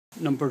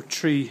Number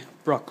 3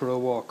 Brockra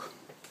walk,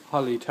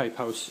 Holly type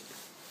house,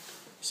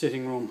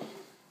 sitting room,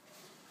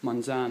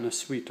 Manzana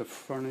suite of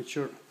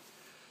furniture,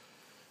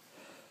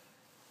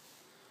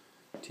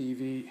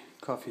 TV,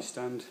 coffee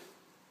stand,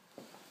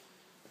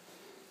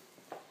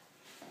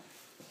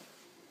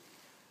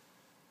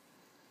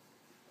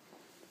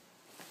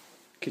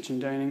 kitchen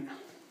dining,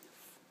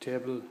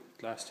 table,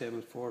 glass table,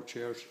 4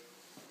 chairs,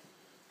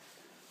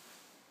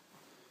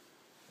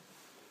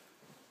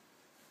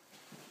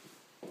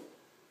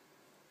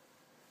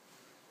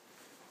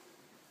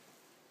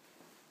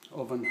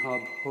 oven,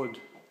 hob, hood,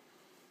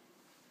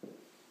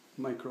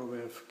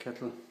 microwave,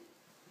 kettle,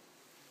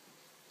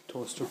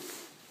 toaster,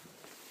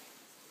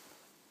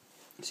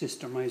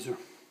 cistermiser,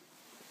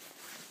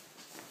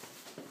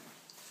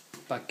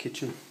 back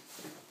kitchen,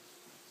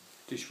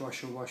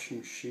 dishwasher, washing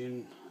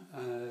machine,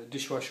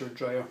 dishwasher,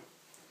 dryer,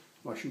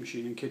 washing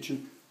machine and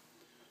kitchen,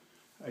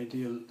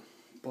 ideal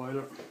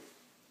boiler,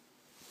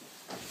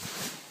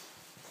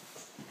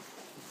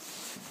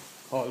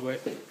 hallway,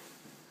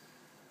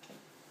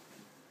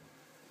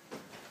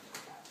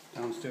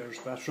 downstairs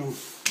bathroom,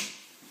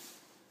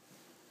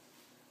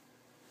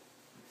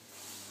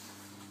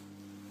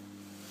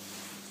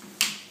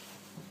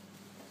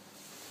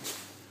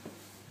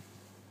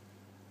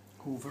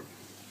 Hoover,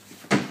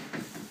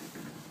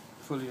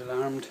 fully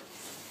alarmed,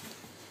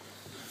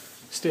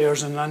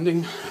 stairs and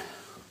landing,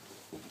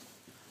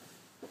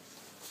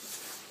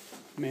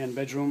 main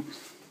bedroom,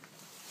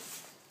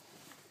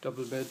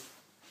 double bed,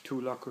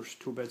 2 lockers,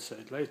 2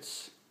 bedside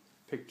lights,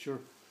 picture,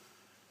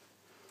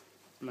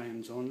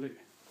 blinds only,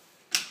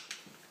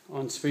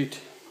 ensuite,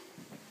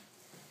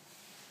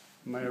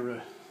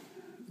 Myra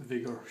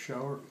Vigor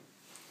shower,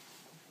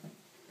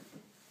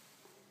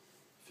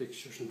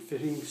 fixtures and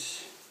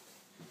fittings,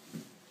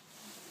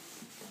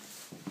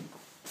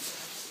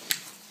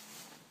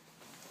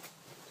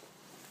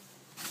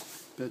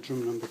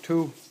 bedroom number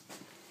 2,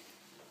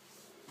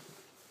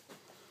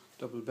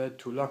 double bed,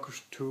 2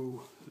 lockers,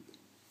 2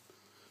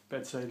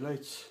 bedside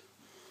lights,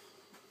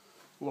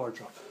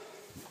 wardrobe.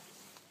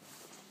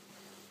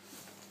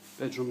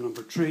 Bedroom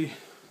number 3,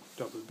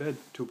 double bed,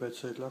 2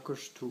 bedside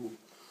lockers, 2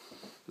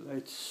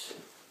 lights,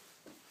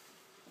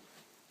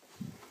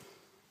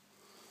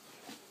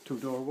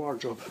 2-door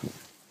wardrobe.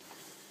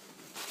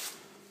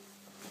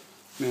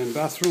 Main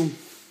bathroom,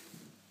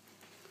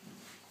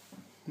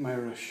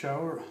 Myra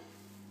shower,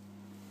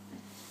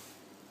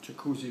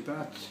 jacuzzi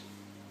bath,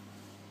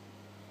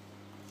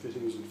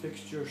 fittings and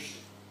fixtures,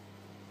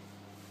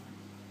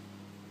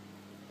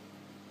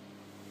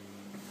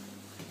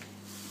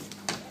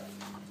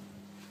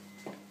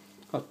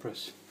 hot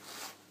press.